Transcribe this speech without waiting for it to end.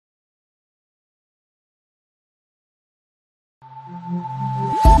Hello,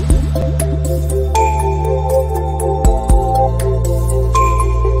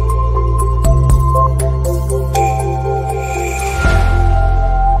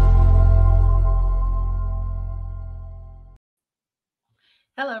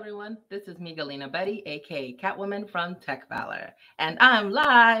 everyone. This is me, Galena Betty, aka Catwoman from Tech Valor, and I'm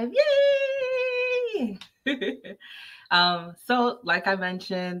live. Yay! So, like I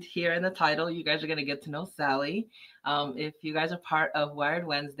mentioned here in the title, you guys are going to get to know Sally. If you guys are part of Wired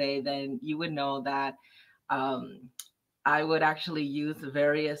Wednesday, then you would know that I would actually use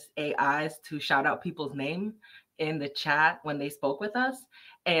various AIs to shout out people's name in the chat when they spoke with us.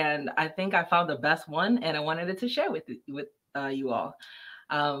 And I think I found the best one, and I wanted it to share with you all.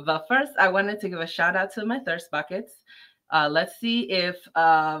 But first, I wanted to give a shout out to my thirst buckets. Let's see if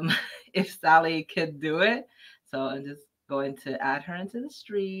if Sally could do it. So I'm just going to add her into the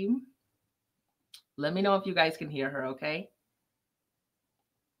stream. Let me know if you guys can hear her, okay?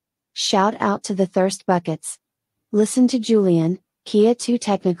 Shout out to the thirst buckets. Listen to Julian, Kia 2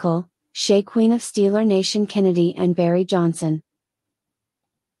 Technical, Shay Queen of Steeler Nation Kennedy, and Barry Johnson.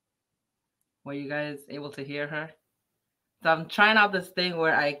 Were you guys able to hear her? So I'm trying out this thing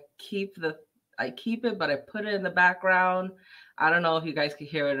where I keep it, but I put it in the background. I don't know if you guys can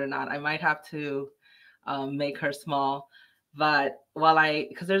hear it or not. I might have to make her small. But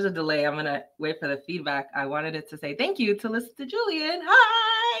because there's a delay, I'm gonna wait for the feedback. I wanted it to say thank you to listen to Julian.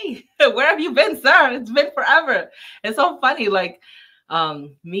 Hi, where have you been, sir? It's been forever. It's so funny, like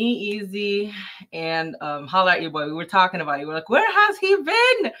me, Easy, and Holla at Your Boy. We were talking about you. We're like, where has he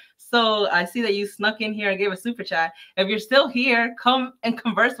been? So I see that you snuck in here and gave a super chat. If you're still here, come and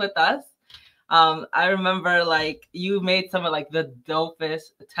converse with us. I remember like you made some of like the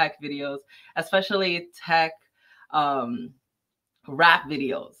dopest tech videos, especially tech rap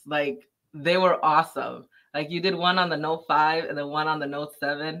videos. Like they were awesome. Like you did one on the Note 5 and then one on the Note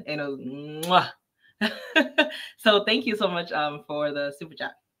 7, and it was mwah. So thank you so much for the super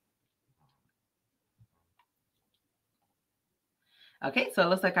chat. Okay, so it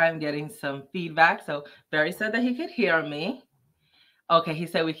looks like I'm getting some feedback. So Barry said that he could hear me. Okay, he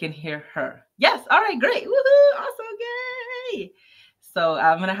said we can hear her. Yes, all right, great. Woohoo, awesome, yay. So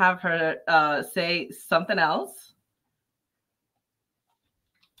I'm gonna have her say something else.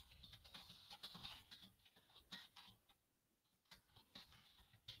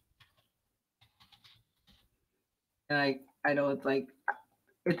 And I know it's like,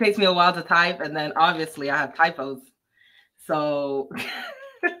 it takes me a while to type, and then obviously I have typos. So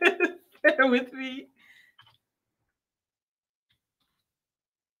bear with me.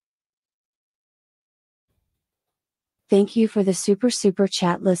 Thank you for the super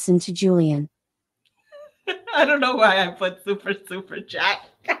chat. Listen to Julian. I don't know why I put super chat.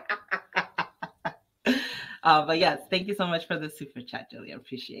 But yes, thank you so much for the super chat, Julian.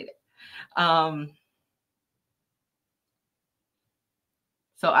 Appreciate it.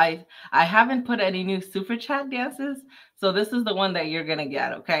 So I haven't put any new super chat dances. So this is the one that you're gonna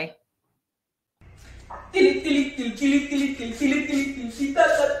get, okay?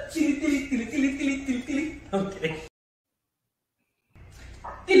 Okay.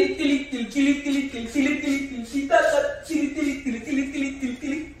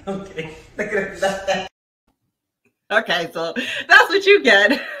 Okay. Okay, so that's what you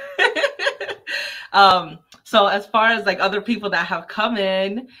get. So as far as like other people that have come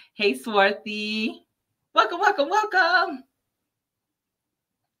in, hey Swarthy, welcome.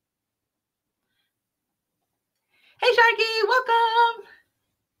 Hey Sharky, welcome.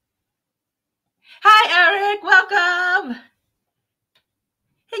 Hi Eric, welcome.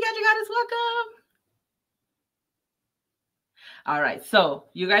 Hey Goddess, welcome. All right, so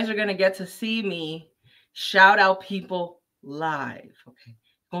you guys are gonna get to see me shout out people live. Okay,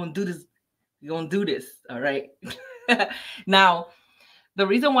 we're gonna do this, all right? Now, the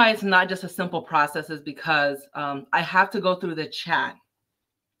reason why it's not just a simple process is because I have to go through the chat,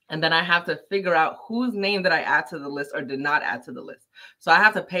 and then I have to figure out whose name did I add to the list or did not add to the list. So I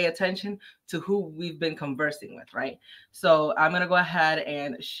have to pay attention to who we've been conversing with, right? So I'm gonna go ahead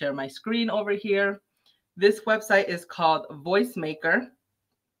and share my screen over here. This website is called voicemaker.in.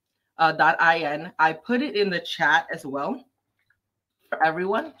 I put it in the chat as well for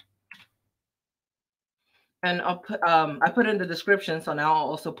everyone. And I'll put I put it in the description, so now I'll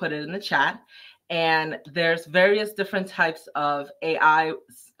also put it in the chat. And there's various different types of AI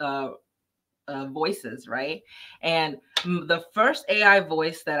voices, right? And the first AI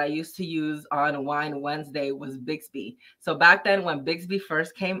voice that I used to use on Wine Wednesday was Bixby. So back then when Bixby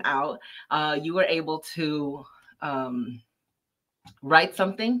first came out, you were able to write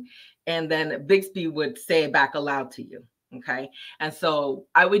something and then Bixby would say it back aloud to you. Okay. And so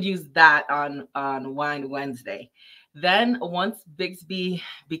I would use that on Wine Wednesday. Then once Bixby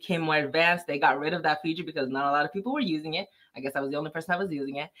became more advanced, they got rid of that feature because not a lot of people were using it. I guess I was the only person that was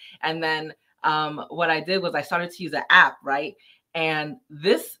using it. And then what I did was I started to use an app, right? And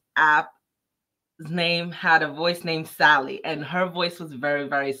this app name had a voice named Sally, and her voice was very,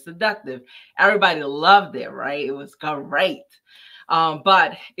 very seductive. Everybody loved it, right? It was great.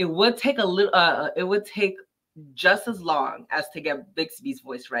 But it would take a little, it would take just as long as to get Bixby's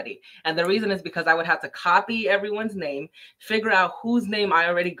voice ready. And the reason is because I would have to copy everyone's name, figure out whose name I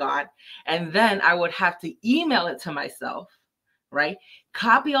already got, and then I would have to email it to myself, right?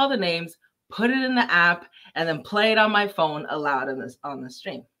 Copy all the names, put it in the app, and then play it on my phone aloud on the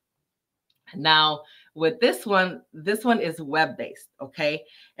stream. Now, with this one is web-based, okay?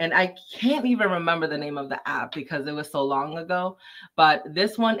 And I can't even remember the name of the app because it was so long ago, but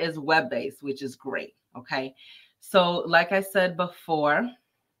this one is web-based, which is great, okay? So like I said before,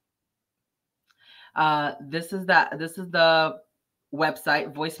 this is the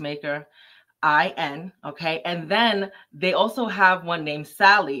website, Voicemaker IN, okay? And then they also have one named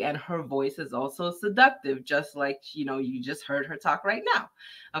Sally, and her voice is also seductive, just like, you just heard her talk right now,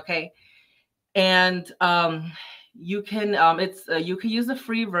 okay? And you can you can use the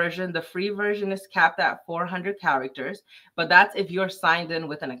free version. The free version is capped at 400 characters, but that's if you're signed in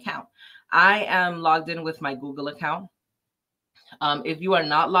with an account. I am logged in with my Google account. If you are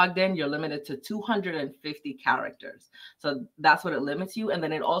not logged in, you're limited to 250 characters. So that's what it limits you. And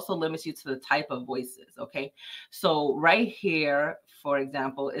then it also limits you to the type of voices. Okay. So right here, for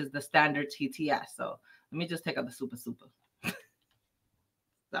example, is the standard TTS. So let me just take out the super.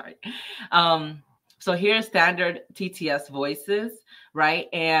 Sorry. So here's standard TTS voices, right?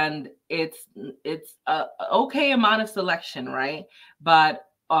 And it's a okay amount of selection, right? But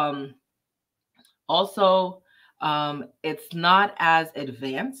also it's not as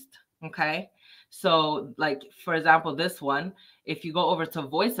advanced, okay? So like, for example, this one, if you go over to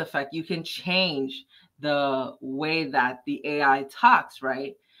voice effect, you can change the way that the AI talks,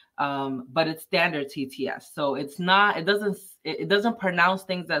 right? But it's standard TTS. So it doesn't pronounce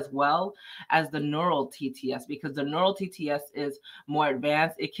things as well as the neural TTS, because the neural TTS is more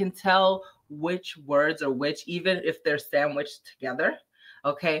advanced. It can tell which words are which, even if they're sandwiched together.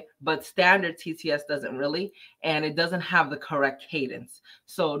 Okay, but standard TTS doesn't really, and it doesn't have the correct cadence.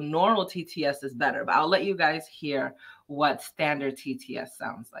 So neural TTS is better, but I'll let you guys hear what standard TTS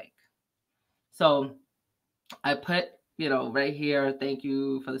sounds like. So I put, right here, thank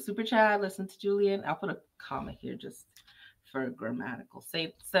you for the super chat, listen to Julian. I'll put a comma here just for grammatical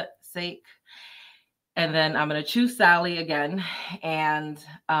sake. And then I'm going to choose Sally again and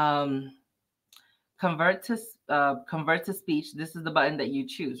convert to speech. This is the button that you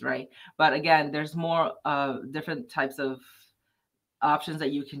choose, right? But again, there's more different types of options that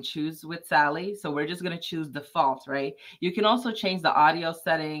you can choose with Sally. So we're just going to choose default, right? You can also change the audio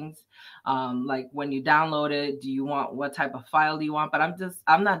settings. Like when you download it, what type of file do you want? But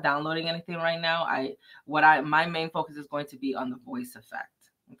I'm not downloading anything right now. My main focus is going to be on the voice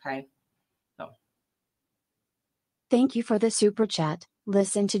effect. Okay. So. Thank you for the super chat.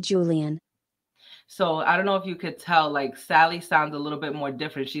 Listen to Julian. So I don't know if you could tell, like Sally sounds a little bit more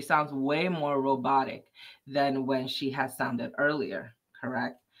different. She sounds way more robotic than when she has sounded earlier,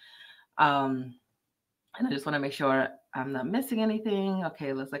 correct? And I just want to make sure I'm not missing anything.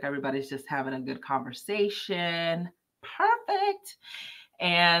 Okay, looks like everybody's just having a good conversation. Perfect.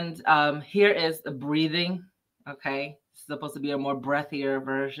 And here is the breathing. Okay, it's supposed to be a more breathier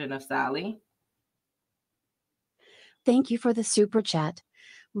version of Sally. Thank you for the super chat.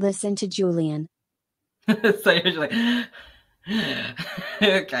 Listen to Julian. So you're just like,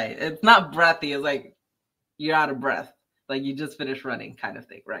 okay, it's not breathy. It's like you're out of breath, like you just finished running kind of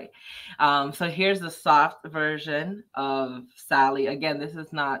thing, right? So here's the soft version of Sally. Again, this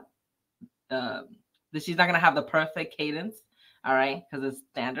is not, she's not going to have the perfect cadence, all right, because it's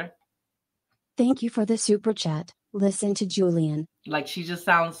standard. Thank you for the super chat. Listen to Julian. Like she just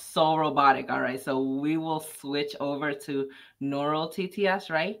sounds so robotic, all right? So we will switch over to neural TTS,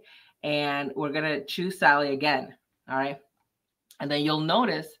 right? And we're going to choose Sally again, all right? And then you'll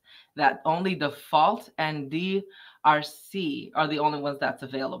notice that only default and DRC are the only ones that's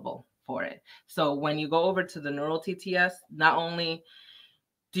available for it. So when you go over to the neural TTS, not only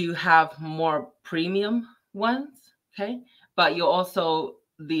do you have more premium ones, okay, but you also,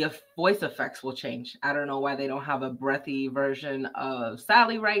 the voice effects will change. I don't know why they don't have a breathy version of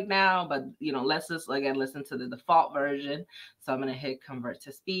Sally right now, but let's just again listen to the default version. So I'm going to hit convert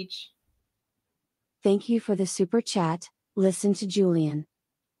to speech. Thank you for the super chat. Listen to Julian.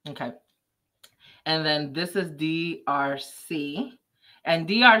 Okay. And then this is DRC. And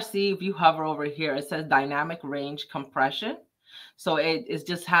DRC, if you hover over here, it says dynamic range compression. So it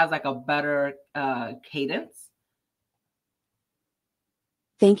just has like a better cadence.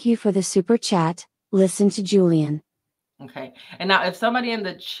 Thank you for the super chat. Listen to Julian. Okay. And now if somebody in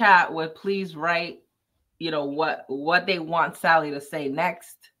the chat would please write, you know, what they want Sally to say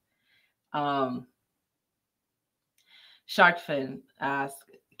next. Sharkfin asks,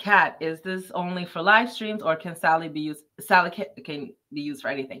 Kat, is this only for live streams or can Sally be used? Sally can be used for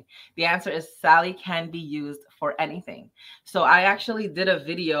anything. The answer is Sally can be used for anything. So I actually did a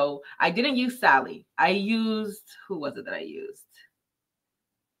video. I didn't use Sally. I used, who was it that I used?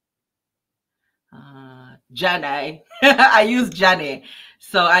 Jenny. I used Jenny.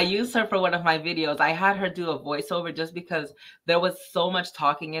 So I used her for one of my videos. I had her do a voiceover just because there was so much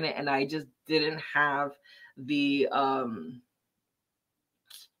talking in it and I just didn't have the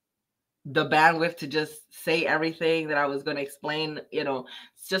bandwidth to just say everything that I was going to explain, you know,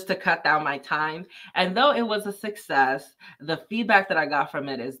 just to cut down my time. And though it was a success, the feedback that I got from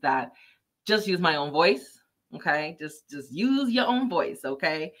it is that just use my own voice. Okay, just use your own voice.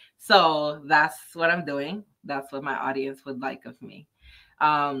 Okay, so that's what I'm doing. That's what my audience would like of me.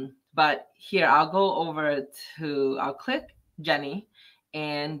 But here I'll go over to, I'll click Jenny,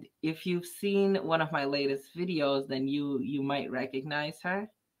 and if you've seen one of my latest videos, then you might recognize her.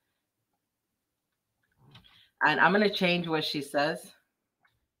 And I'm going to change what she says.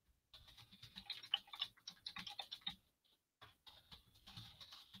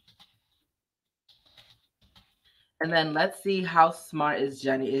 And then let's see how smart is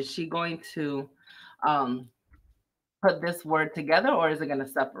Jenny. Is she going to put this word together or is it going to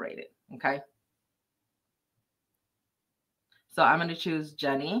separate it? Okay. So I'm going to choose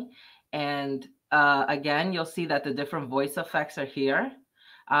Jenny. And again, you'll see that the different voice effects are here.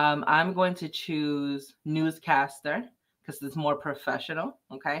 I'm going to choose newscaster because it's more professional.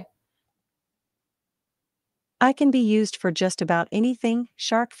 Okay. I can be used for just about anything,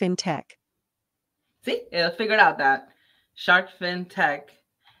 Sharkfin Tech. See, it figured out that Sharkfin Tech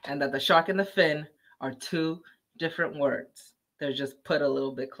and that the shark and the fin are two different words. They're just put a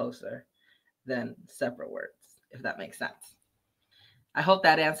little bit closer than separate words, if that makes sense. I hope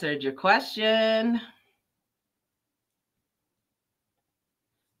that answered your question.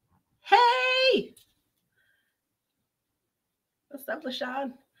 Hey! What's up,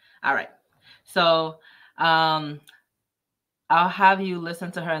 LaShawn? All right. So I'll have you listen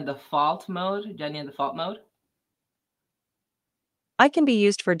to her in default mode, Jenny in default mode. I can be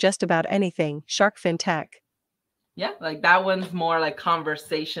used for just about anything, Sharkfin Tech. Yeah, like that one's more like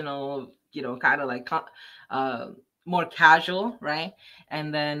conversational, you know, kind of like more casual, right?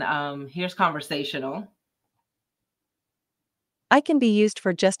 And then here's conversational. I can be used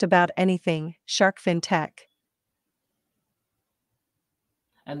for just about anything, Sharkfin Tech.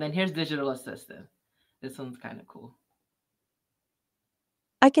 And then here's digital assistant. This one's kind of cool.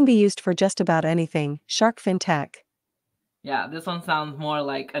 I can be used for just about anything, Sharkfin Tech. Yeah, this one sounds more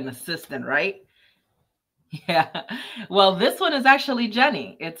like an assistant, right? Yeah. Well, this one is actually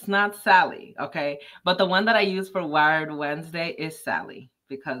Jenny. It's not Sally, okay? But the one that I use for Wired Wednesday is Sally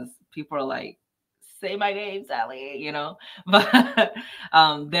because people are like, say my name, Sally, you know? But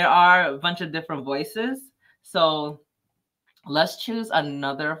there are a bunch of different voices. So let's choose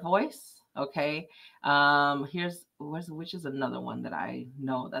another voice, okay? Which is another one that I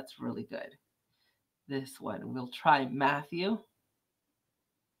know that's really good. This one, we'll try Matthew.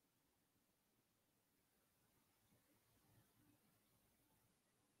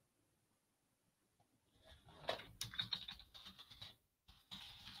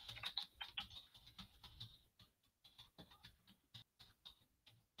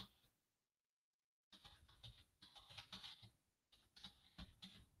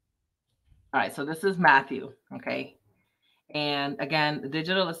 All right, so this is Matthew, okay? And again, the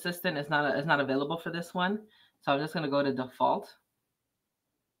digital assistant is not available for this one. So I'm just going to go to default.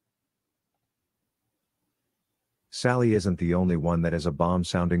 Sally isn't the only one that has a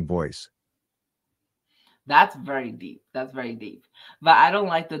bomb-sounding voice. That's very deep. That's very deep. But I don't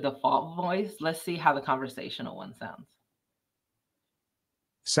like the default voice. Let's see how the conversational one sounds.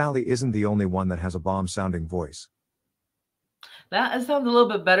 Sally isn't the only one that has a bomb-sounding voice. That it sounds a little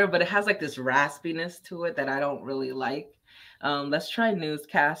bit better, but it has like this raspiness to it that I don't really like. Let's try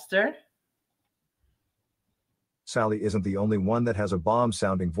newscaster. Sally isn't the only one that has a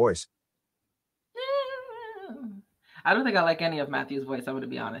bomb-sounding voice. I don't think I like any of Matthew's voice, I'm going to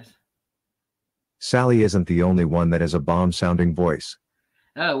be honest. Sally isn't the only one that has a bomb-sounding voice.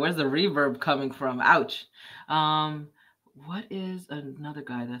 Oh, where's the reverb coming from? Ouch. What is another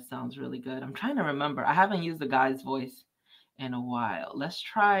guy that sounds really good? I'm trying to remember. I haven't used the guy's voice in a while. Let's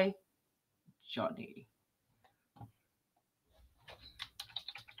try Johnny.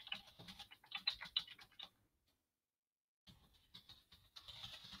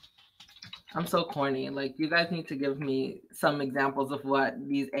 I'm so corny. Like, you guys need to give me some examples of what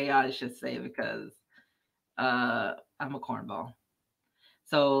these AIs should say because I'm a cornball.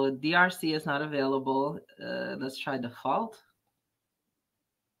 So DRC is not available. Let's try default.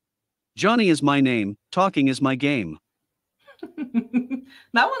 Johnny is my name. Talking is my game.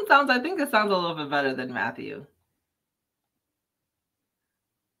 That one sounds, I think it sounds a little bit better than Matthew.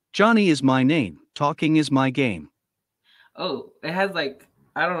 Johnny is my name. Talking is my game. Oh, it has like,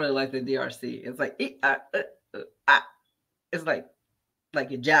 I don't really like the DRC. It's like, it's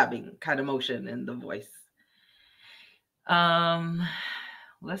like a jabbing kind of motion in the voice.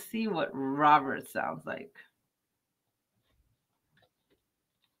 Let's see what Robert sounds like.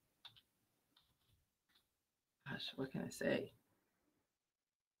 Gosh, what can I say?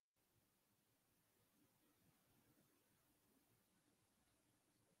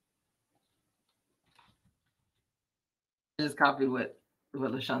 I just copied what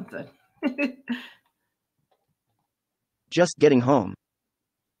LaShawn said. Just getting home.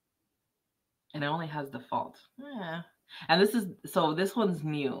 And it only has default. Yeah. And this one's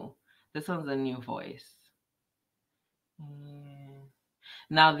new. This one's a new voice.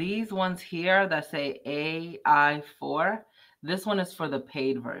 Now these ones here that say AI4, this one is for the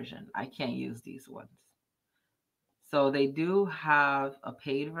paid version. I can't use these ones. So they do have a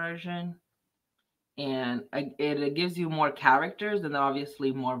paid version, and it gives you more characters and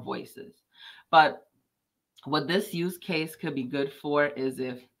obviously more voices. But what this use case could be good for is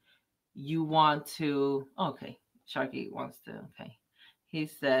if you want to, okay, Sharky wants to, okay. He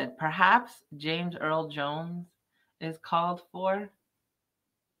said, perhaps James Earl Jones is called for.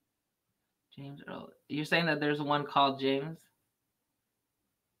 James Earl. You're saying that there's one called James?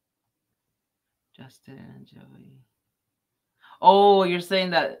 Justin and Joey. Oh, you're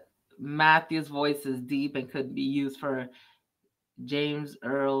saying that Matthew's voice is deep and could be used for James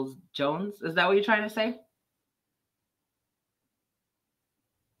Earl Jones? Is that what you're trying to say?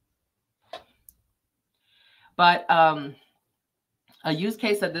 But a use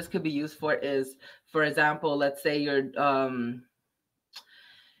case that this could be used for is, for example, let's say you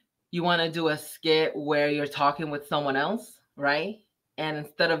want to do a skit where you're talking with someone else, right? And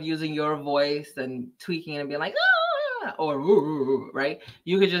instead of using your voice and tweaking it and being like, ah, or right,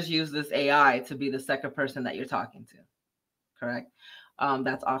 you could just use this AI to be the second person that you're talking to, correct?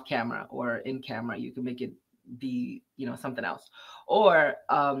 That's off camera or in camera. You can make it be, something else. Or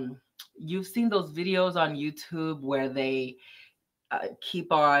you've seen those videos on YouTube where they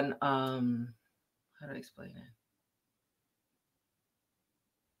keep on, how do I explain it?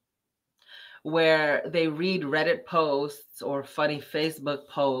 Where they read Reddit posts or funny Facebook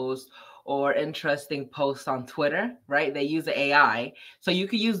posts or interesting posts on Twitter, right? They use the AI. So you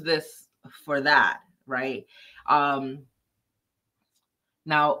could use this for that, right?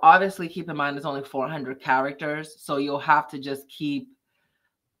 Now, obviously, keep in mind, there's only 400 characters. So you'll have to just keep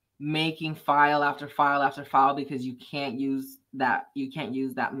making file after file after file because you can't use that. You can't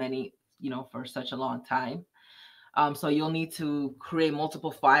use that many, for such a long time. So you'll need to create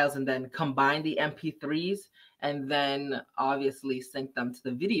multiple files and then combine the MP3s and then obviously sync them to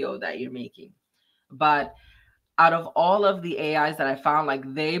the video that you're making. But out of all of the AIs that I found,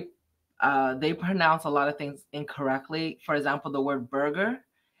 like they pronounce a lot of things incorrectly. For example, the word burger,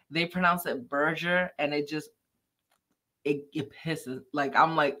 they pronounce it burger, and it pisses, like,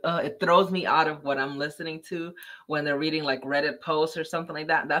 I'm like, it throws me out of what I'm listening to when they're reading like Reddit posts or something like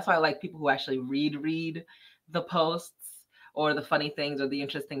that. That's why I like people who actually read the posts or the funny things or the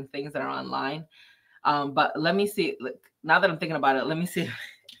interesting things that are online. But let me see, like, now that I'm thinking about it, let me see if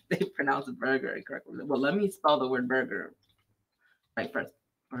they pronounce burger incorrectly. Well, let me spell the word burger right first.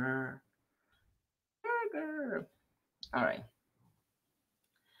 Burger. All right.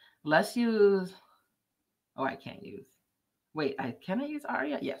 Let's use, I can't use. Wait, can I use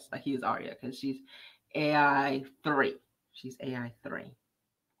Aria? Yes, I can use Aria because she's AI 3. She's AI 3. All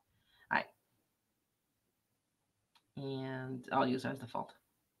right. And I'll use her as default.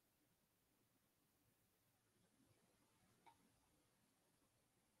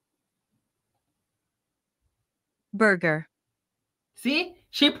 Burger. See,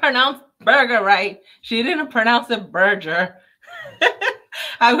 she pronounced burger right. She didn't pronounce it burger.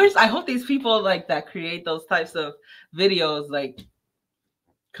 I hope these people like that create those types of videos like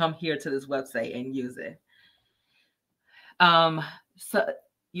come here to this website and use it. So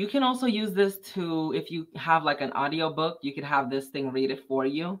You can also use this to, if you have like an audio book, you could have this thing read it for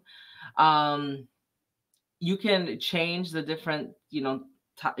you. You can change the different, you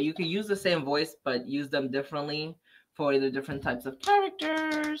can use the same voice, but use them differently for the different types of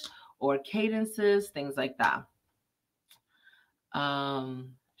characters or cadences, things like that.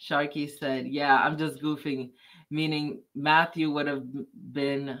 Sharky said, yeah, I'm just goofing, meaning Matthew would have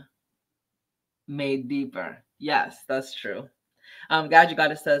been made deeper. Yes, that's true. Gadget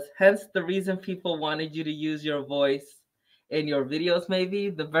Goddess says, hence the reason people wanted you to use your voice in your videos, maybe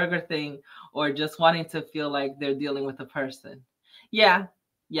the burger thing, or just wanting to feel like they're dealing with a person. Yeah.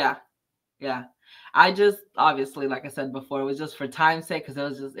 I just, obviously, like I said before, it was just for time's sake,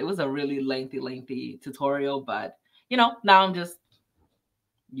 because it was a really lengthy tutorial, but now I'm just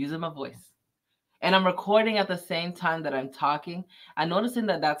using my voice. And I'm recording at the same time that I'm talking. I'm noticing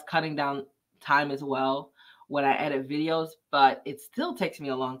that that's cutting down time as well when I edit videos, but it still takes me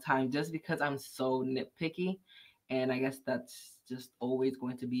a long time just because I'm so nitpicky. And I guess that's just always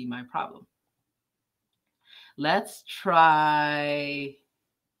going to be my problem. Let's try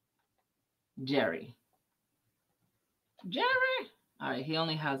Jerry. All right, he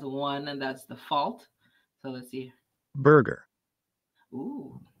only has one, and that's default. So let's see. Burger.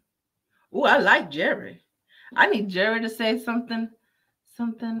 Ooh, I like Jerry. I need Jerry to say something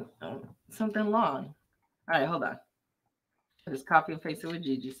long. All right, hold on. I just copy and paste it what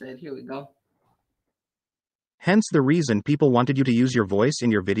Gigi said. Here we go. Hence the reason people wanted you to use your voice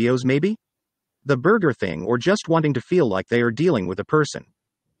in your videos, maybe? The burger thing, or just wanting to feel like they are dealing with a person.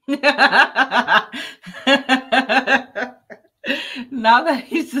 Now that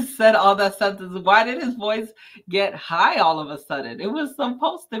he's just said all that sentence, why did his voice get high all of a sudden? It was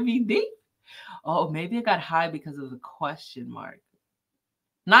supposed to be deep. Oh, maybe it got high because of the question mark.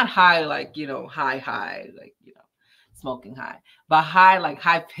 Not high like, high, like, smoking high, but high, like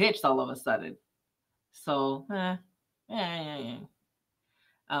high pitched all of a sudden. So, Let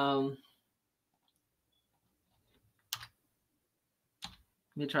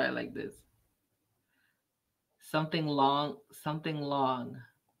me try it like this. Something long,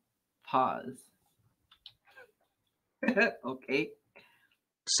 pause. Okay.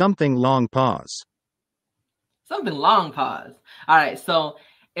 Something long, pause. Something long, pause. All right. So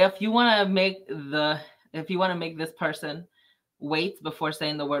if you want to make this person wait before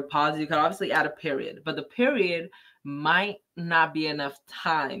saying the word pause, you can obviously add a period, but the period might not be enough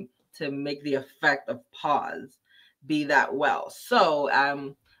time to make the effect of pause be that well. So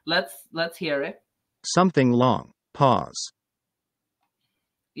let's hear it. Something long, pause.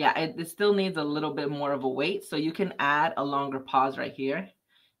 Yeah, it still needs a little bit more of a wait. So you can add a longer pause right here.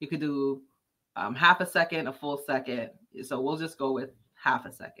 You could do half a second, a full second. So we'll just go with half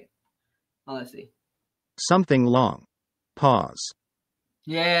a second. Oh, let's see. Something long, pause.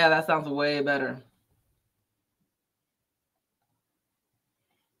 Yeah, that sounds way better.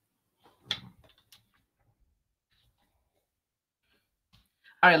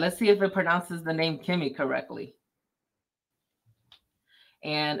 All right, let's see if it pronounces the name Kimmy correctly.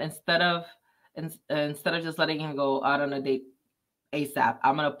 And instead of just letting him go out on a date ASAP,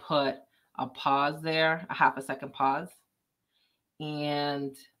 I'm gonna put a pause there, a half a second pause.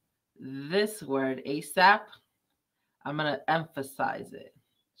 And this word ASAP, I'm gonna emphasize it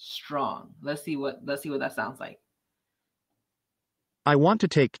strong. Let's see what that sounds like. I want to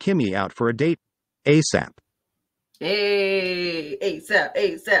take Kimmy out for a date ASAP. Hey, ASAP.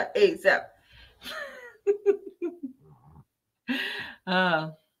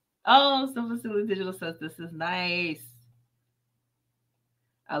 Simple Silly Digital says this is nice.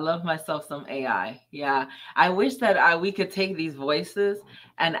 I love myself some AI. Yeah, I wish that we could take these voices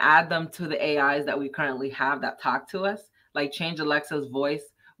and add them to the AIs that we currently have that talk to us. Like change Alexa's voice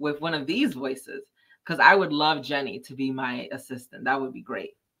with one of these voices, because I would love Jenny to be my assistant. That would be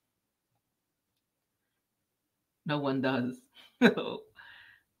great. No one does.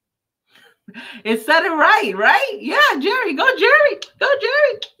 It said it right? Yeah, Jerry. Go Jerry.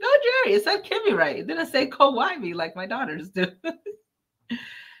 It said Kimmy right. It didn't say Kawaibi like my daughters do.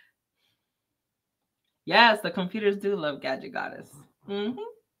 Yes, the computers do love Gadget Goddess. Mm-hmm.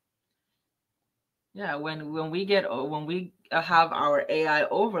 Yeah, when we have our AI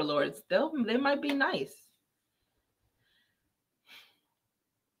overlords, they might be nice.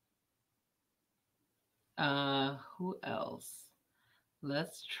 Who else?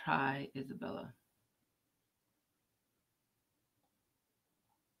 Let's try Isabella.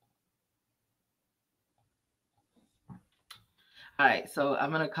 All right, so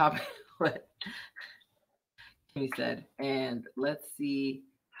I'm gonna copy what he said, and let's see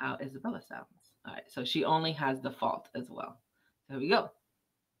how Isabella sounds. All right, so she only has default as well. There we go.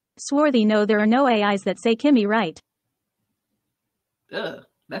 Swarthy, no, there are no AIs that say Kimmy right. Ugh,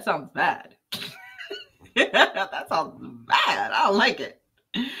 that sounds bad. That sounds bad. I don't like it.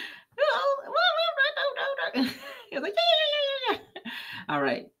 He's like, yeah. All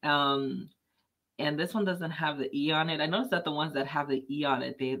right. And this one doesn't have the E on it. I noticed that the ones that have the E on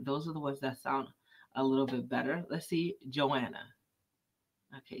it, those are the ones that sound a little bit better. Let's see, Joanna.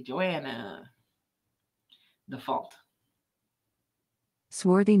 Okay, Joanna. Default.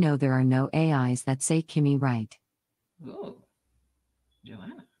 Swarthy, no, there are no AIs that say Kimmy right. Ooh,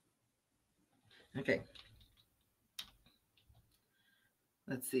 Joanna. Okay.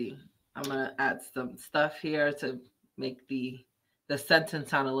 Let's see. I'm gonna add some stuff here to make the sentence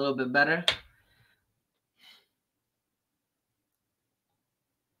sound a little bit better.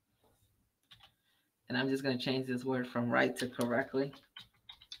 And I'm just gonna change this word from right to correctly.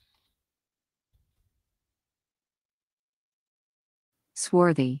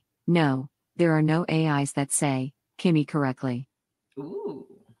 Swarthy, no, there are no AIs that say Kimmy correctly. Ooh.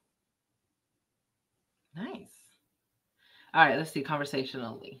 Nice. All right, let's see,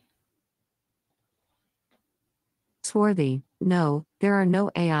 conversationally. Swarthy, no, there are no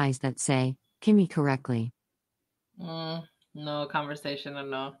AIs that say Kimmy correctly. No, conversational,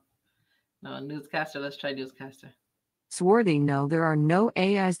 no. No, newscaster, let's try newscaster. Swarthy, no, there are no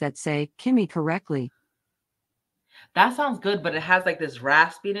AIs that say Kimmy correctly. That sounds good, but it has like this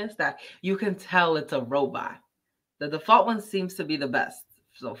raspiness that you can tell it's a robot. The default one seems to be the best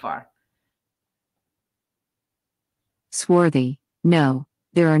so far. Swarthy, no,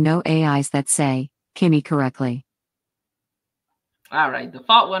 there are no AIs that say Kimmy correctly. All right,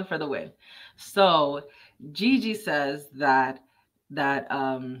 default one for the win. So Gigi says that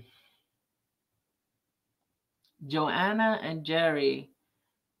Joanna and Jerry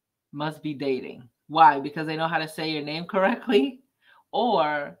must be dating. Why? Because they know how to say your name correctly?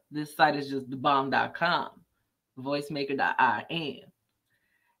 Or this site is just thebomb.com, voicemaker.in.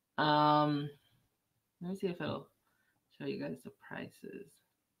 Let me see if it'll show you guys the prices.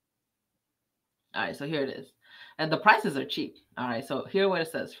 All right, so here it is. And the prices are cheap. All right, so here what it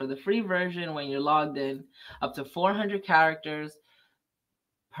says. For the free version, when you're logged in, up to 400 characters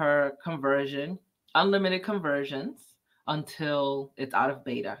per conversion, unlimited conversions until it's out of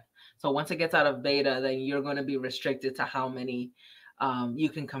beta. So once it gets out of beta, then you're going to be restricted to how many you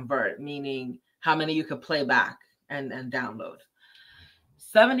can convert, meaning how many you could play back and download.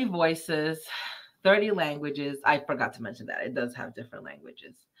 70 voices, 30 languages. I forgot to mention that. It does have different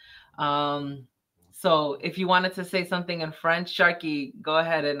languages. So if you wanted to say something in French, Sharky, go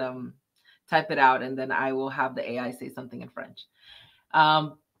ahead and type it out, and then I will have the AI say something in French.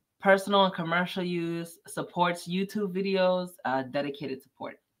 Personal and commercial use, supports YouTube videos, dedicated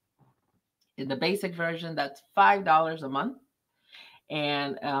support. In the basic version, that's $5 a month,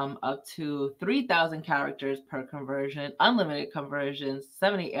 and up to 3,000 characters per conversion, unlimited conversions,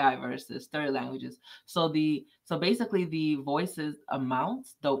 70 AI verses, 30 languages. So basically the voices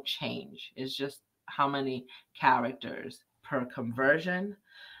amounts don't change. It's just how many characters per conversion.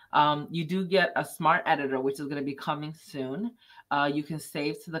 You do get a smart editor, which is going to be coming soon. You can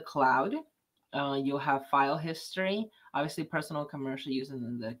save to the cloud. You'll have file history, obviously personal and commercial use, and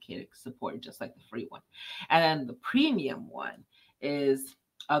then the dedicated support, just like the free one. And then the premium one is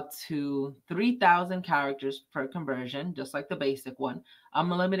up to 3,000 characters per conversion, just like the basic one.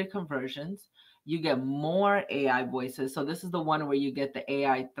 Unlimited conversions. You get more AI voices. So this is the one where you get the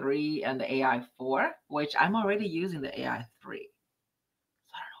AI 3 and the AI 4, which I'm already using the AI 3.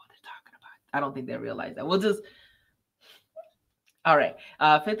 So I don't know what they're talking about. I don't think they realize that. We'll just, all right,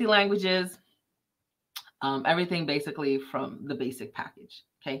 50 languages. Everything basically from the basic package,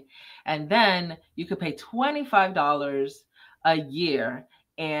 okay? And then you could pay $25 a year,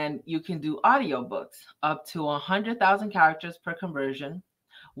 and you can do audiobooks up to 100,000 characters per conversion,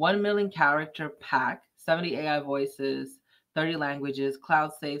 1 million character pack, 70 AI voices, 30 languages,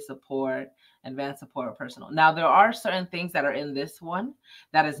 cloud save support, advanced support, or personal. Now, there are certain things that are in this one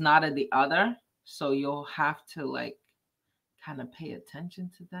that is not in the other, so you'll have to like kind of pay attention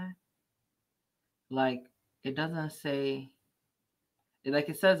to that. Like, it doesn't say, like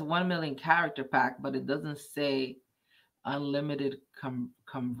it says 1 million character pack, but it doesn't say unlimited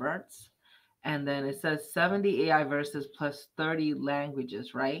converts. And then it says 70 AI verses plus 30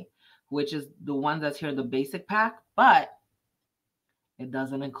 languages, right? Which is the one that's here in the basic pack, but it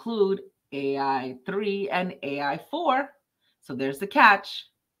doesn't include AI 3 and AI 4. So there's the catch.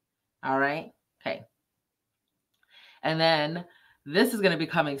 All right. Okay. And then this is going to be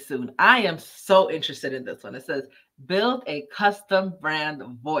coming soon. I am so interested in this one. It says, build a custom brand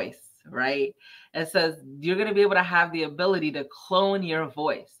voice, right? It says you're going to be able to have the ability to clone your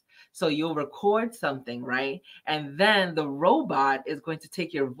voice. So you'll record something, right? And then the robot is going to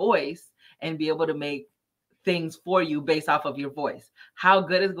take your voice and be able to make things for you based off of your voice. How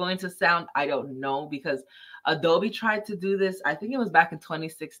good it's going to sound, I don't know, because Adobe tried to do this. I think it was back in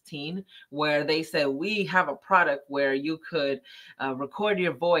 2016, where they said, we have a product where you could record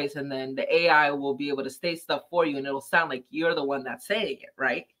your voice and then the AI will be able to say stuff for you and it'll sound like you're the one that's saying it,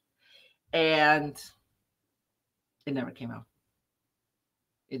 right? And it never came out.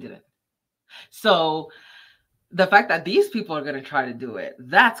 It didn't. So the fact that these people are going to try to do it,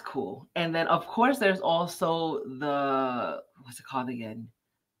 that's cool. And then, of course, there's also the, what's it called again?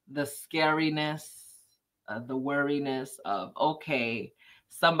 The scariness, the worriness of, okay,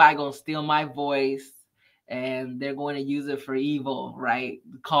 somebody going to steal my voice and they're going to use it for evil, right?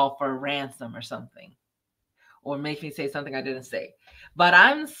 Call for a ransom or something, or make me say something I didn't say. But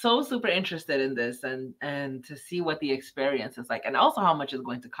I'm so super interested in this and to see what the experience is like, and also how much it's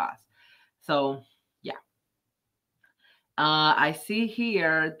going to cost. So yeah. I see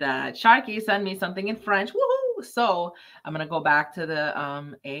here that Sharky sent me something in French. Woohoo! So I'm going to go back to the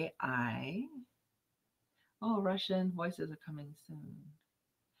AI. Oh, Russian voices are coming soon.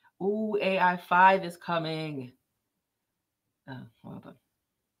 Ooh, AI 5 is coming. Hold on.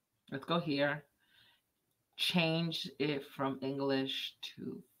 Let's go here. Change it from English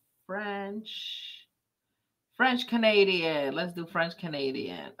to French. French Canadian. Let's do French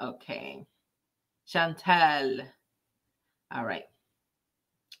Canadian. Okay. Chantal. All right.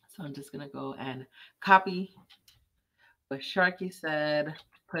 So I'm just going to go and copy what Sharky said,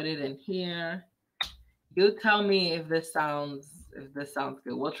 put it in here. You tell me if this sounds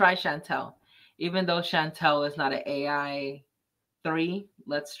good. We'll try Chantel. Even though Chantel is not an AI 3,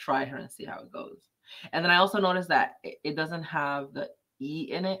 let's try her and see how it goes. And then I also noticed that it doesn't have the E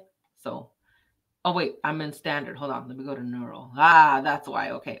in it. So, oh wait, I'm in standard. Hold on, let me go to neural. Ah, that's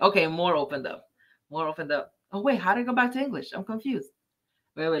why. Okay, okay, more opened up. More opened up. Oh wait, how did I go back to English? I'm confused.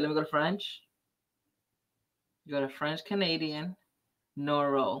 Wait, let me go to French. You go to French Canadian,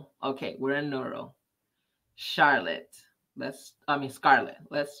 neural. Okay, we're in neural. Scarlett. Scarlett.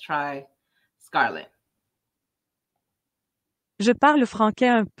 Let's try Scarlett. Je parle français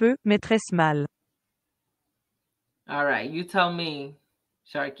un peu, mais très mal. All right, you tell me,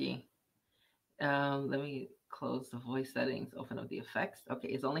 Sharky. Let me close the voice settings, open up the effects. Okay,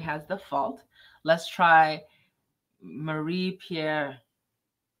 it only has default. Let's try Marie-Pierre.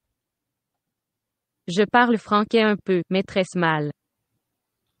 Je parle français un peu, mais très mal.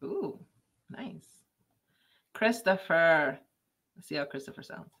 Ooh, nice. Christopher. Let's see how Christopher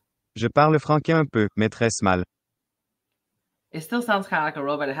sounds. Je parle français un peu, mais très mal. It still sounds kind of like a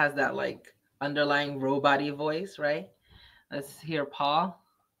robot. It has that like underlying robot-y voice, right? Let's hear Paul.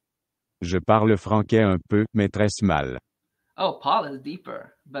 Je parle français un peu, mais très mal. Oh, Paul is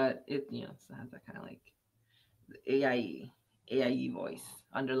deeper, but it has that kind of like AIE voice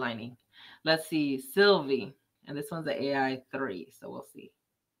underlining. Let's see, Sylvie, and this one's the AI 3, so we'll see.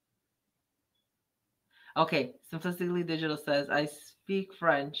 Okay, Simplistically Digital says, I speak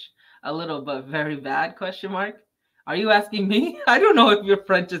French a little, but very bad, question mark. Are you asking me? I don't know if your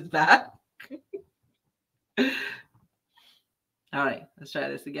French is bad. All right, let's try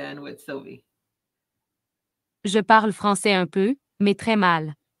this again with Sylvie. Je parle français un peu, mais très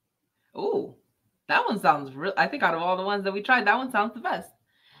mal. Oh, that one sounds real. I think out of all the ones that we tried, that one sounds the best.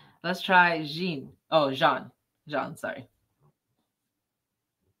 Let's try Jean. Oh, Jean. Jean, sorry.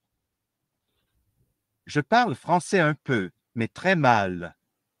 Je parle français un peu, mais très mal.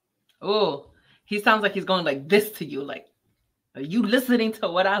 Oh, he sounds like he's going like this to you. Like, are you listening to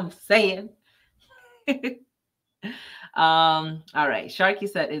what I'm saying? All right. Sharky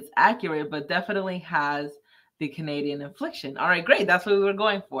said it's accurate, but definitely has the Canadian inflection. All right, great. That's what we were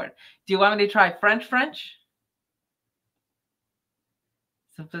going for. Do you want me to try French?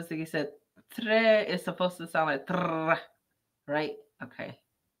 Simplicity said tre is supposed to sound like trrr, right? Okay.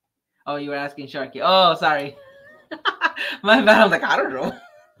 Oh, you were asking Sharky. Oh, sorry. My bad. I'm like, I don't know.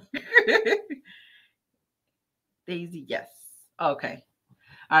 Daisy, yes. Okay.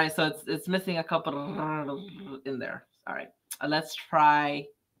 All right, so it's missing a couple in there. All right. Let's try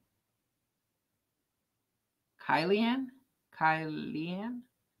Kylian. I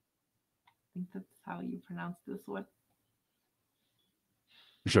think that's how you pronounce this one.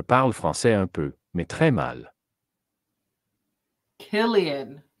 Je parle français un peu, mais très mal.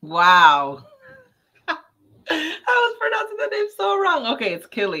 Killian. Wow. I was pronouncing the name so wrong. Okay, it's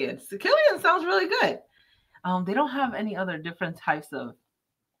Killian. So Killian sounds really good. They don't have any other different types of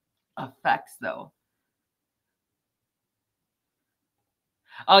effects though.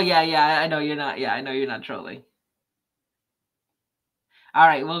 Oh yeah, I know you're not. Yeah, I know you're not trolling. All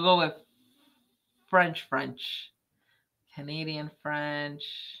right, we'll go with French. Canadian French.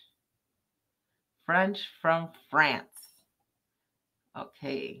 French from France.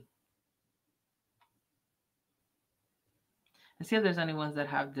 Okay. Let's see if there's any ones that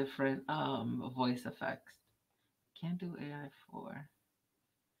have different voice effects. Can't do AI for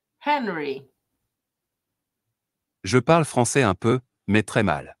Henry. Je parle français un peu, mais très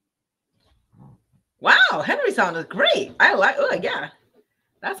mal. Wow, Henry sounded great. I like, oh yeah,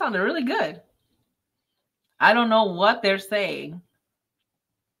 that sounded really good. I don't know what they're saying.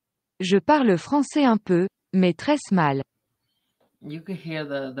 Je parle français un peu, mais très mal. You can hear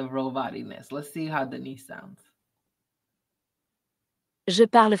the robotiness. Let's see how Denise sounds. Je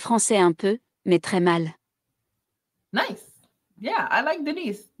parle français un peu, mais très mal. Nice. Yeah, I like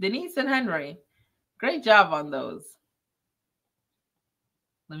Denise. Denise and Henry. Great job on those.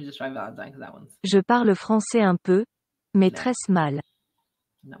 Let me just try Valentine because that one's. Je parle français un peu, mais très mal.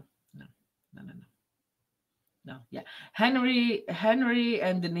 No. Yeah. Henry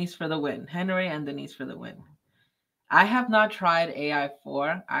and Denise for the win. Henry and Denise for the win. I have not tried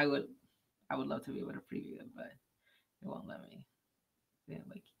AI4. I would love to be able to preview it, but it won't let me. Yeah,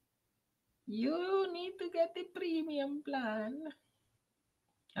 like, you need to get the premium plan.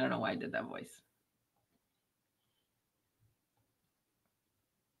 I don't know why I did that voice.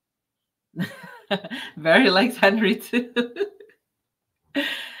 Barry likes Henry too.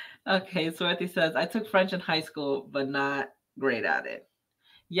 Okay, Swarthy says, I took French in high school, but not great at it.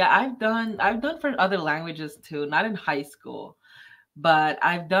 Yeah, I've done for other languages too, not in high school, but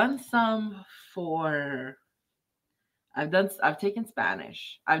I've done some for, I've taken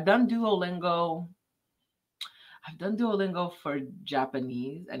Spanish. I've done Duolingo. I've done Duolingo for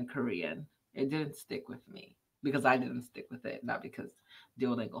Japanese and Korean. It didn't stick with me because I didn't stick with it, not because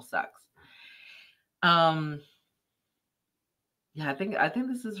Duolingo sucks. Yeah, I think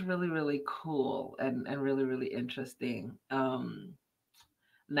this is really, really cool and really, really interesting.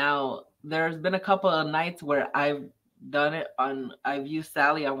 Now there's been a couple of nights where I've used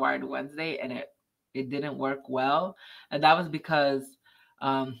Sally on Wired Wednesday and it didn't work well. And that was because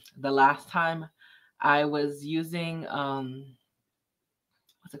the last time I was using what's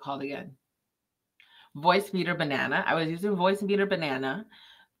it called again? Voice Meter Banana. I was using Voice Meter Banana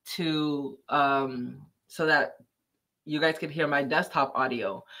to so that you guys could hear my desktop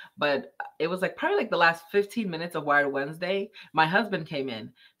audio, but it was like probably like the last 15 minutes of Wired Wednesday, my husband came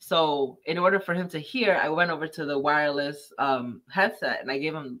in. So in order for him to hear, I went over to the wireless headset and I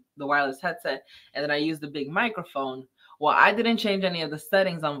gave him the wireless headset and then I used the big microphone. Well, I didn't change any of the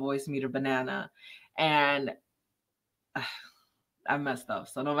settings on Voice Meter Banana and I messed up.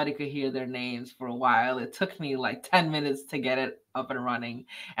 So nobody could hear their names for a while. It took me like 10 minutes to get it up and running.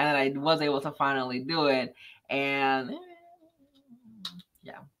 And then I was able to finally do it. And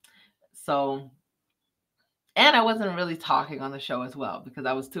yeah, so, and I wasn't really talking on the show as well because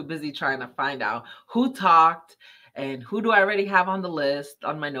I was too busy trying to find out who talked and who do I already have on the list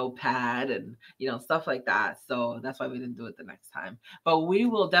on my notepad and, stuff like that. So that's why we didn't do it the next time. But we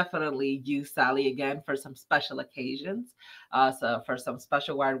will definitely use Sally again for some special occasions, so for some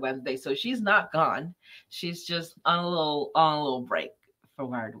special Wired Wednesday. So she's not gone. She's just on a little break for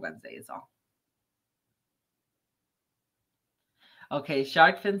Wired Wednesday is all. Okay,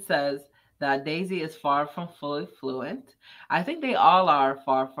 Sharkfin says that Daisy is far from fully fluent. I think they all are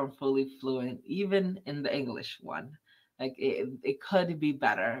far from fully fluent, even in the English one. Like it could be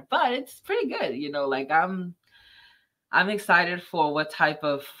better, but it's pretty good. Like I'm excited for what type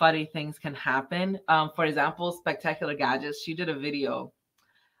of funny things can happen. For example, Spectacular Gadgets, she did a video.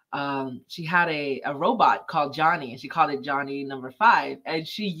 She had a robot called Johnny, and she called it Johnny number 5, and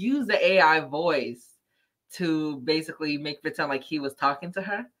she used the AI voice to basically make it sound like he was talking to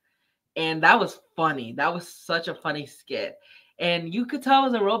her. And that was funny. That was such a funny skit. And you could tell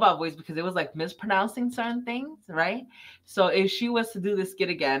it was a robot voice because it was like mispronouncing certain things, right? So if she was to do the skit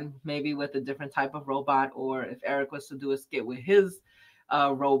again, maybe with a different type of robot, or if Eric was to do a skit with his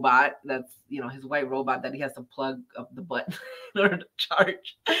robot, that's, his white robot that he has to plug up the butt in order to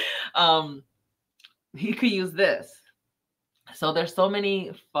charge, he could use this. So there's so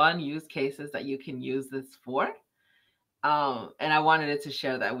many fun use cases that you can use this for. And I wanted to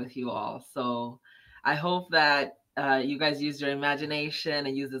share that with you all. So I hope that you guys use your imagination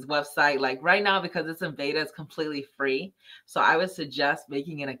and use this website. Like right now, because it's in beta, it's completely free. So I would suggest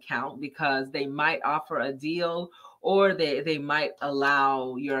making an account because they might offer a deal or they might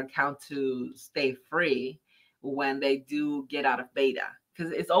allow your account to stay free when they do get out of beta.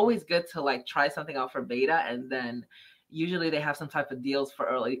 Because it's always good to like try something out for beta, and then usually they have some type of deals for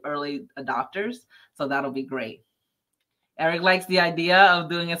early adopters. So that'll be great. Eric likes the idea of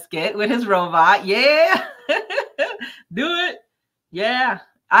doing a skit with his robot. Yeah. Do it. Yeah.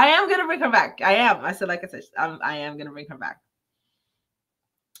 I am going to bring her back. I am. I said, like I said, I am going to bring her back.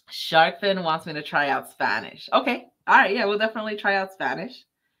 Sharkfin wants me to try out Spanish. Okay. All right. Yeah, we'll definitely try out Spanish.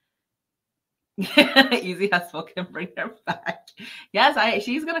 Easy Hustle can bring her back. Yes,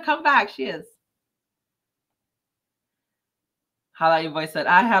 she's going to come back. She is. Hala Your Voice said,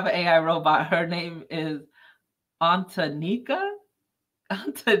 I have an AI robot. Her name is Antonika.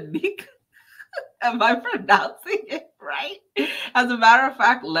 Antonika? Am I pronouncing it right? As a matter of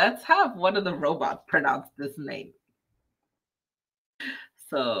fact, let's have one of the robots pronounce this name.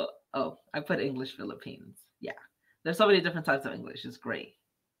 So, oh, I put English Philippines. Yeah. There's so many different types of English. It's great.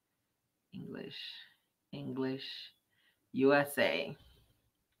 English, USA.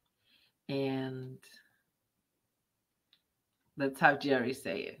 And let's have Jerry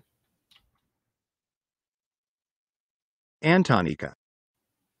say it. Antonika.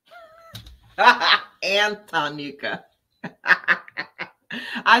 Antonika.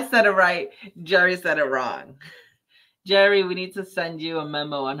 I said it right. Jerry said it wrong. Jerry, we need to send you a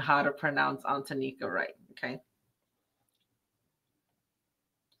memo on how to pronounce Antonika right, okay?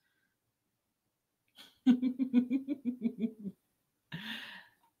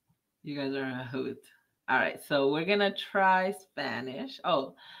 You guys are a hoot. All right, so we're going to try Spanish.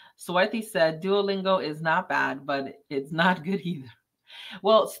 Oh, Swarthy said Duolingo is not bad, but it's not good either.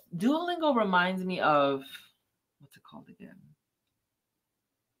 Well, Duolingo reminds me of, what's it called again?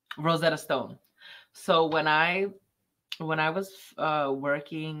 Rosetta Stone. So when I was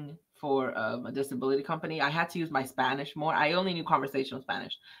working for a disability company, I had to use my Spanish more. I only knew conversational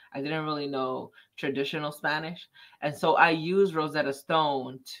Spanish. I didn't really know traditional Spanish. And so I used Rosetta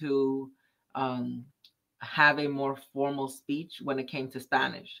Stone to have a more formal speech when it came to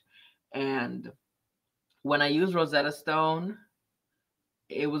Spanish. And when I used Rosetta Stone,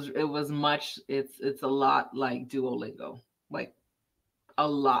 it's a lot like Duolingo, like a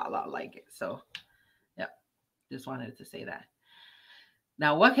lot like it. So yeah, just wanted to say that.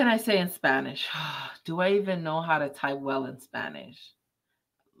 Now, what can I say in Spanish? Do I even know how to type well in Spanish?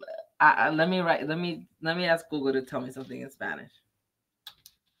 Let me ask Google to tell me something in Spanish.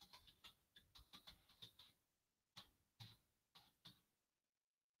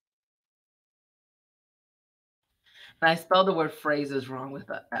 And I spelled the word phrases wrong with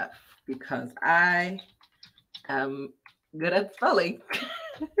the F because I am good at spelling.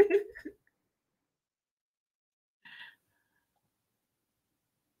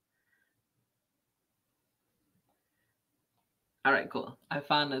 All right, cool. I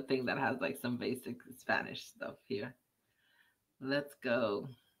found a thing that has like some basic Spanish stuff here. Let's go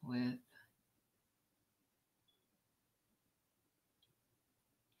with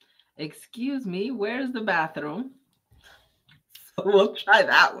excuse me, where's the bathroom? So we'll try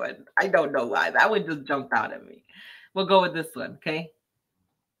that one. I don't know why. That one just jumped out at me. We'll go with this one, okay?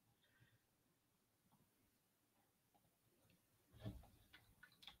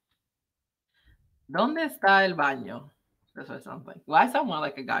 ¿Dónde está el baño? That's what it sounds like. Well, I sound more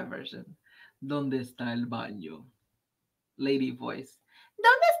like a guy version. ¿Dónde está el baño? Lady voice.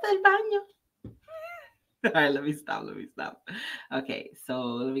 ¿Dónde está el baño? All right, let me stop. Okay, so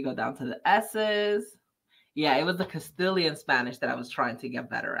let me go down to the S's. Yeah, it was the Castilian Spanish that I was trying to get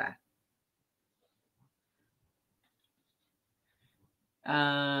better at.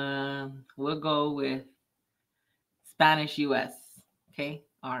 We'll go with Spanish US. Okay,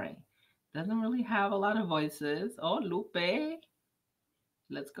 all right. Doesn't really have a lot of voices. Oh, Lupe.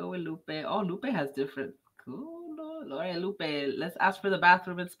 Let's go with Lupe. Oh, Lupe has different. Cool. All right, Lupe. Let's ask for the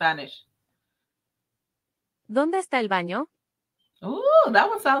bathroom in Spanish. ¿Dónde está el baño? Oh, that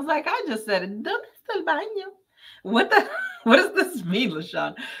one sounds like I just said it. ¿Dónde está el baño? What does this mean,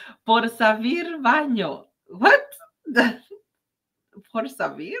 LaShawn? Por servir baño. What? Por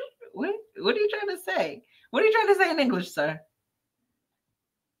servir? What are you trying to say? What are you trying to say in English, sir?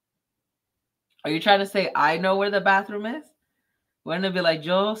 Are you trying to say I know where the bathroom is? Wouldn't it be like,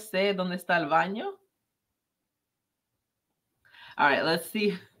 yo sé dónde está el baño? All right, let's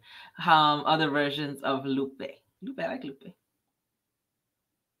see other versions of Lupe. Lupe, I like Lupe.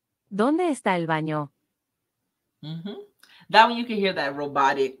 ¿Dónde está el baño? Mm-hmm. That one you can hear that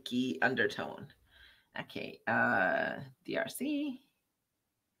robotic key undertone. Okay, DRC.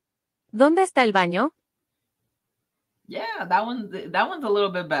 ¿Dónde está el baño? Yeah, that one's a little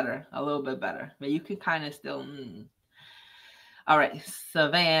bit better. But you can kind of still. All right,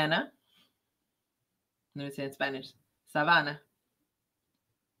 Savannah. Let me say in Spanish. Savannah.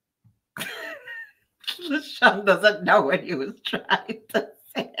 LaShawn doesn't know what he was trying to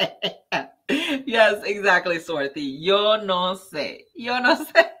say. Yes, exactly, Swarthy. Yo no sé. Yo no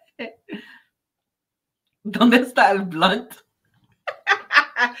sé. ¿Dónde está el blunt?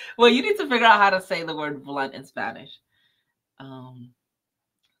 Well, you need to figure out how to say the word blunt in Spanish.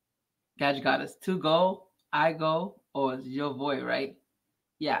 Gadget Goddess, to go, I go, or yo voy, right?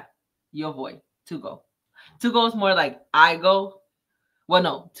 Yeah, yo voy, to go. To go is more like I go. Well,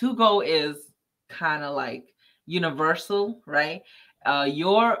 no, to go is kind of like universal, right?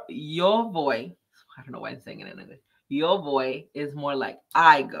 Your voy, I don't know why I'm saying it in English. Your voy is more like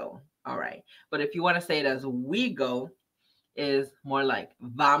I go, all right? But if you want to say it as we go, is more like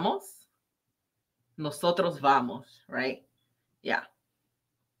vamos. Nosotros vamos, right? Yeah.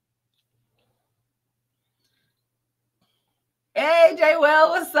 Hey, Jay Will,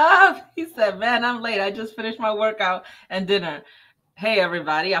 what's up? He said, man, I'm late. I just finished my workout and dinner. Hey,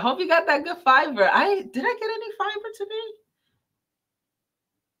 everybody. I hope you got that good fiber. Did I get any fiber today?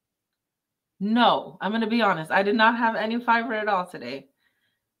 No, I'm going to be honest. I did not have any fiber at all today.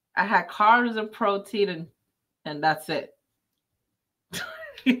 I had carbs and protein and that's it.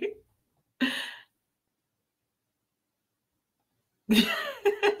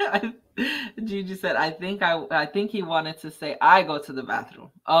 Gigi said, I think he wanted to say I go to the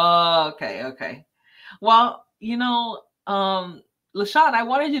bathroom. Oh, okay. Well, LaShawn, I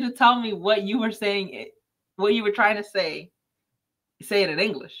wanted you to tell me what you were saying, what you were trying to say. Say it in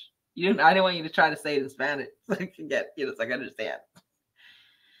English. I didn't want you to try to say it in Spanish so I can get, so I can understand.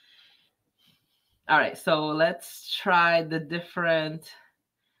 All right, so let's try the different.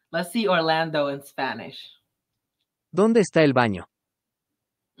 Let's see Orlando in Spanish. ¿Dónde está el baño?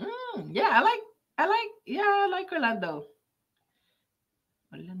 Yeah, I like Orlando.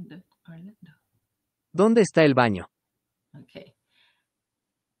 Orlando. ¿Dónde está el baño? Okay.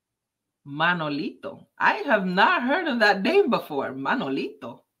 Manolito. I have not heard of that name before.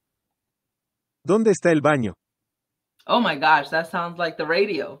 Manolito. ¿Dónde está el baño? Oh my gosh, that sounds like the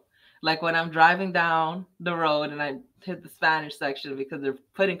radio. Like when I'm driving down the road and I hit the Spanish section because they're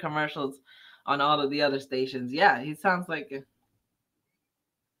putting commercials on all of the other stations. Yeah, he sounds like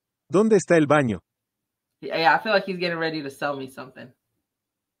 ¿Dónde está el baño? Yeah, I feel like he's getting ready to sell me something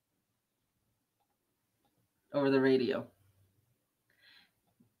over the radio.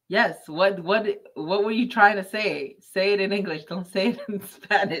 Yes, what were you trying to say? Say it in English. Don't say it in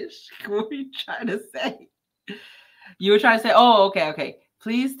Spanish. What were you trying to say? You were trying to say, oh, okay.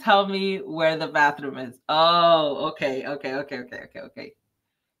 Please tell me where the bathroom is. Oh, okay.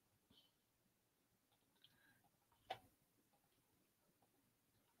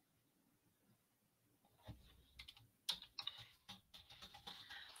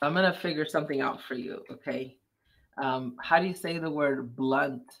 I'm going to figure something out for you, okay? How do you say the word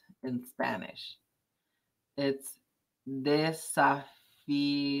blunt in Spanish? It's desafilada.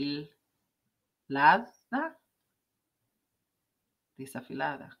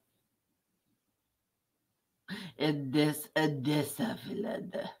 Desafilada.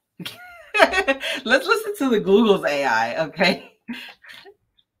 Desafilada. Let's listen to the Google's AI, okay?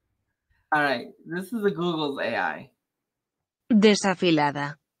 All right, this is the Google's AI.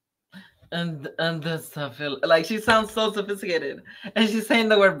 Desafilada. And desafilada. Like she sounds so sophisticated, and she's saying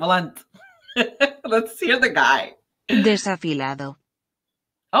the word blunt. Let's hear the guy. Desafilado.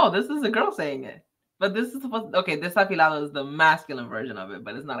 Oh, this is a girl saying it. But this is supposed okay, desafilado is the masculine version of it,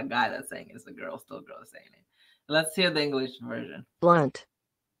 but it's not a guy that's saying it. It's a girl, still a girl saying it. Let's hear the English version. Blunt.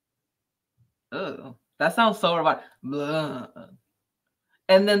 Oh, that sounds so robotic. Blunt.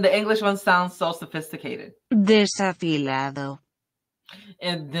 And then the English one sounds so sophisticated. Desafilado.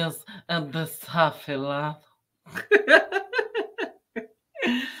 And desafilado.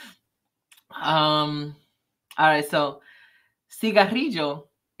 All right, so cigarrillo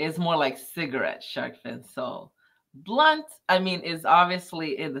is more like cigarette, shark fin. So blunt, is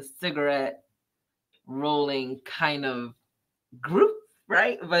obviously in the cigarette rolling kind of group,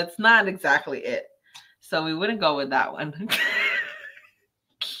 right? But it's not exactly it. So we wouldn't go with that one.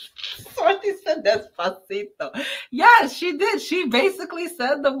 Swarthy said despacito. Yes, she did. She basically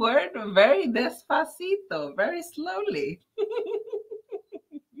said the word very despacito, very slowly.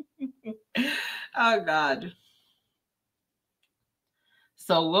 Oh, God.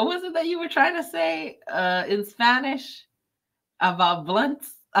 So what was it that you were trying to say in Spanish about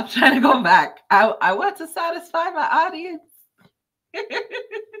blunts? I'm trying to go back. I want to satisfy my audience.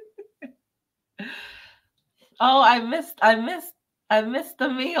 Oh, I missed the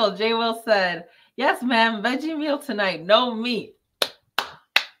meal. J. Will said, yes, ma'am, veggie meal tonight. No meat.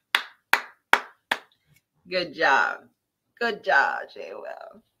 Good job. Good job, J.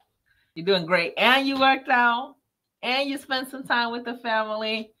 Will. You're doing great. And you worked out. And you spent some time with the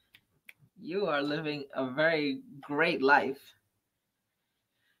family. You are living a very great life.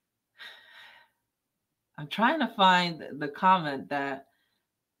 I'm trying to find the comment that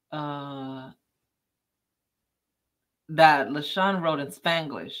that LaShawn wrote in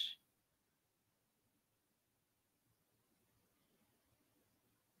Spanglish.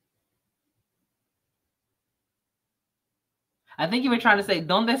 I think you were trying to say,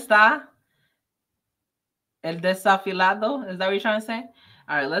 ¿Dónde está el desafilado? Is that what you're trying to say?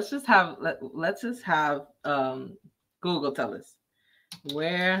 All right, let's just have Google tell us.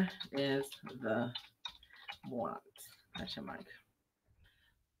 Where is the what? Question mark.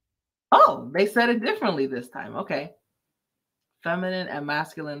 Oh, they said it differently this time. Okay. Feminine and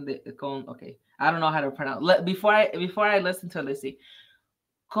masculine. Okay. I don't know how to pronounce. Before I listen to it, let's see.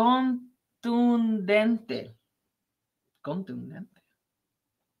 Contundente. Contundente.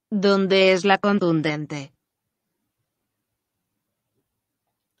 ¿Dónde es la contundente?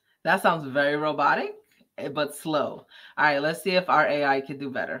 That sounds very robotic, but slow. All right, let's see if our AI can do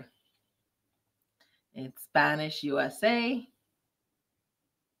better. It's Spanish USA,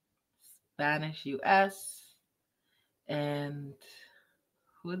 Spanish US, and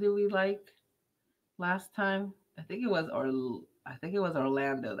who did we like last time? I think it was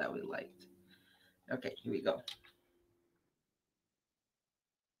Orlando that we liked. Okay, here we go.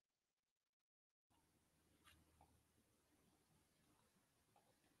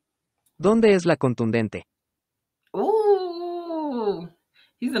 ¿Dónde es la contundente? Ooh,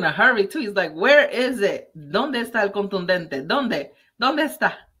 he's in a hurry too. He's like, where is it? ¿Dónde está el contundente? ¿Dónde? ¿Dónde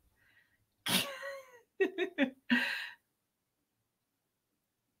está?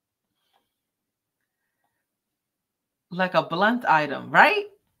 Like a blunt item, right?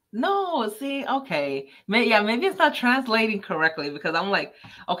 No, see, okay. Maybe it's not translating correctly because I'm like,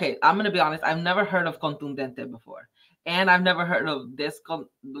 okay, I'm going to be honest. I've never heard of contundente before. And I've never heard of this,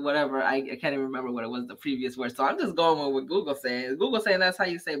 whatever. I can't even remember what it was, the previous word. So I'm just going with what Google saying. Google saying that's how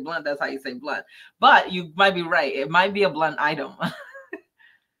you say blunt. That's how you say blunt. But you might be right. It might be a blunt item.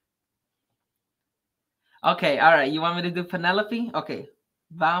 Okay, all right. You want me to do Penelope? Okay.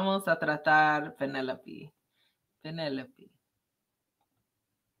 Vamos a tratar Penelope. Penelope.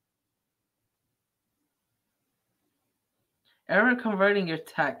 Error converting your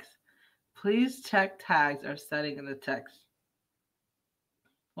text. Please check tags or setting in the text.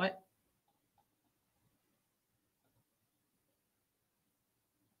 What?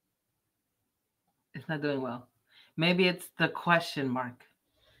 It's not doing well. Maybe it's the question mark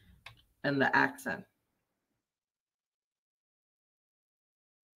and the accent.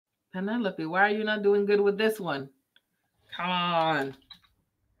 Penelope, why are you not doing good with this one? Come on.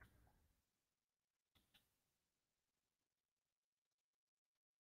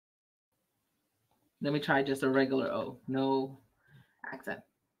 Let me try just a regular O, no accent.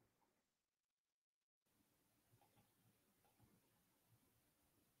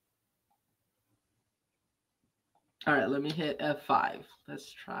 All right, let me hit F5.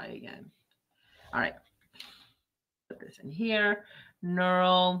 Let's try again. All right. Put this in here.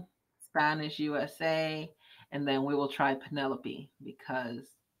 Neural, Spanish USA, and then we will try Penelope because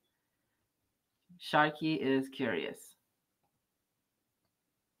Sharky is curious.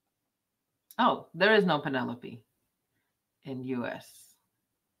 Oh, there is no Penelope in US.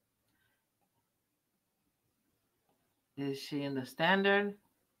 Is she in the standard?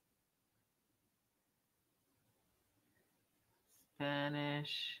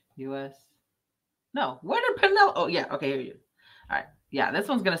 Spanish, US. No, where did Penelope? Oh, yeah. Okay, here you. All right. Yeah, this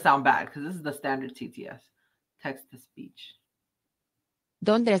one's going to sound bad because this is the standard TTS. Text to speech.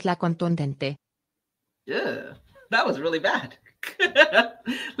 ¿Dónde es la contundente? Yeah, that was really bad.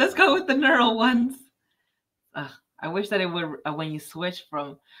 Let's go with the neural ones. I wish that it would, when you switch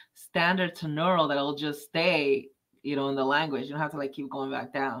from standard to neural, that it'll just stay, in the language. You don't have to keep going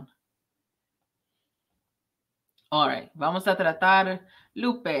back down. All right, vamos a tratar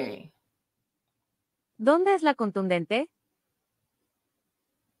Lupe. ¿Dónde es la contundente?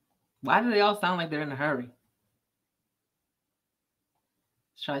 Why do they all sound like they're in a hurry?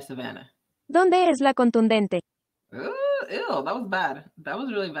 Let's try Savannah. ¿Dónde es la contundente? Ooh, ew, that was bad. That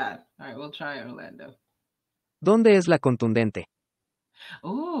was really bad. All right, we'll try Orlando. ¿Dónde es la contundente?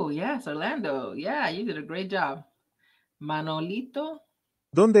 Oh, yes, Orlando. Yeah, you did a great job. Manolito.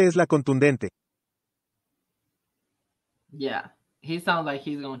 ¿Dónde es la contundente? Yeah, he sounds like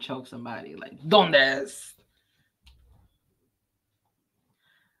he's going to choke somebody. Like, ¿Dónde es?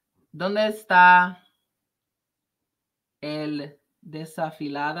 ¿Dónde está el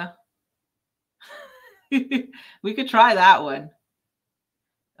desafilada? We could try that one.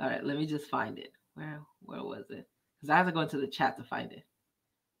 All right, let me just find it. Where was it? Because I have to go into the chat to find it.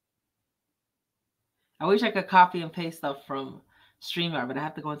 I wish I could copy and paste stuff from StreamYard, but I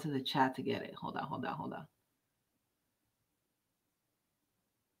have to go into the chat to get it. Hold on.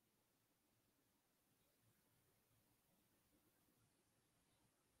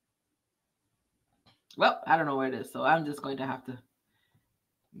 Well, I don't know where it is, so I'm just going to have to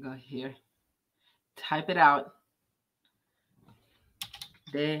go here. Type it out.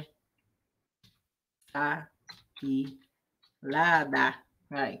 Desafilada.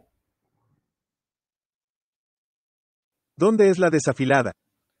 Right. ¿Dónde es la desafilada?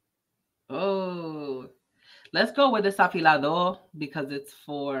 Oh, let's go with desafilado because it's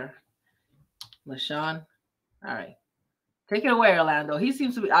for LaShawn. All right. Take it away, Orlando. He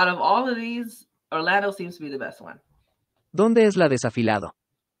seems to be, out of all of these, Orlando seems to be the best one. ¿Dónde es la desafilado?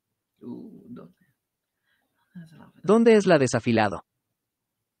 ¿Dónde es la desafilado?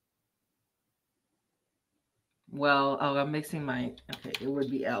 Well, oh, I'm mixing my, okay, it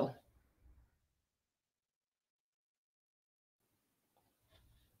would be L.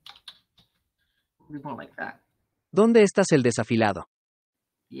 We more like that. ¿Dónde estás el desafilado?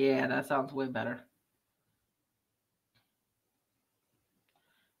 Yeah, that sounds way better.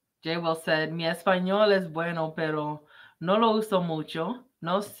 Jay Will said, mi español es bueno, pero no lo uso mucho.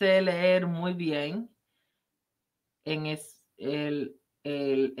 No sé leer muy bien en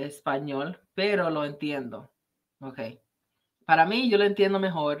el español, pero lo entiendo. Ok. Para mí, yo lo entiendo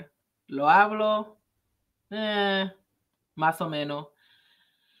mejor. Lo hablo más o menos.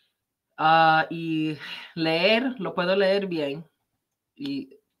 Y leer, lo puedo leer bien.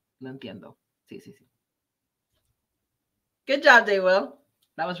 Y lo entiendo. Sí. Good job, Jay Will.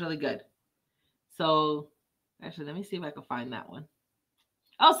 That was really good. So, actually, let me see if I can find that one.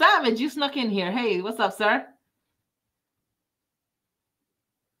 Oh, Savage, you snuck in here. Hey, what's up, sir?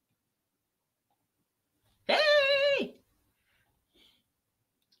 Hey!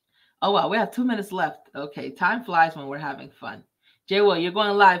 Oh, wow, we have 2 minutes left. Okay, time flies when we're having fun. Jay Will, you're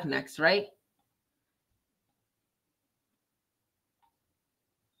going live next, right?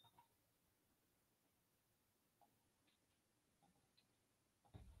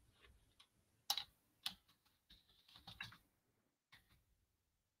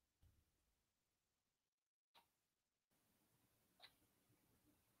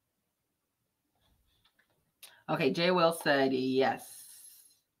 Okay, Jay Will said yes.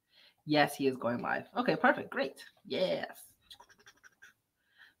 Yes, he is going live. Okay, perfect. Great. Yes.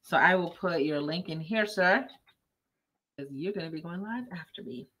 So I will put your link in here, sir, because you're going to be going live after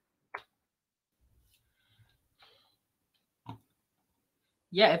me.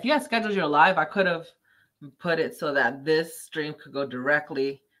 Yeah, if you had scheduled your live, I could have put it so that this stream could go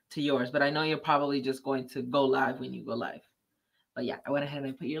directly to yours, but I know you're probably just going to go live when you go live. But yeah, I went ahead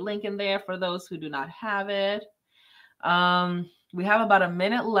and put your link in there for those who do not have it. We have about a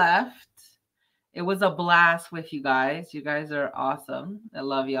minute left. It was a blast with you guys. You guys are awesome. I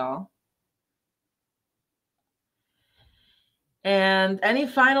love y'all. And any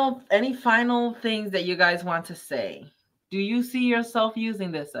final things that you guys want to say? Do you see yourself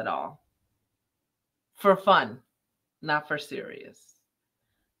using this at all? For fun, not for serious.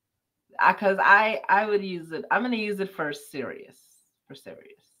 Because I would use it. I'm going to use it for serious. For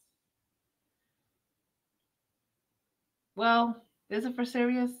serious. Well, is it for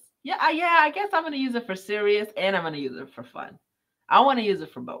serious? Yeah, I guess I'm going to use it for serious and I'm going to use it for fun. I want to use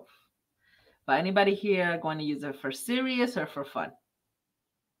it for both. But anybody here going to use it for serious or for fun?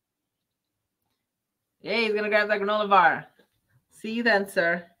 Hey, he's going to grab that granola bar. See you then,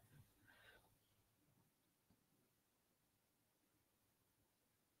 sir.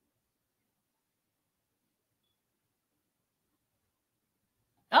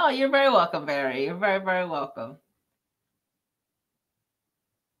 Oh, you're very welcome, Barry. You're very, very welcome.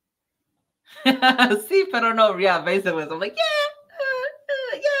 Sí, pero no. Yeah, basically. I'm like, maybe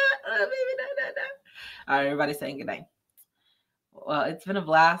no. All right, everybody saying good night. Well, it's been a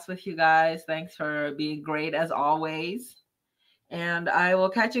blast with you guys. Thanks for being great as always. And I will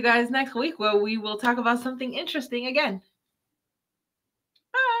catch you guys next week where we will talk about something interesting again.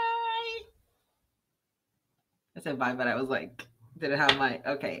 Bye. I said bye, but I was like, didn't have my,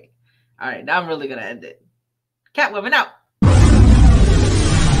 okay. All right, now I'm really going to end it. Catwoman out.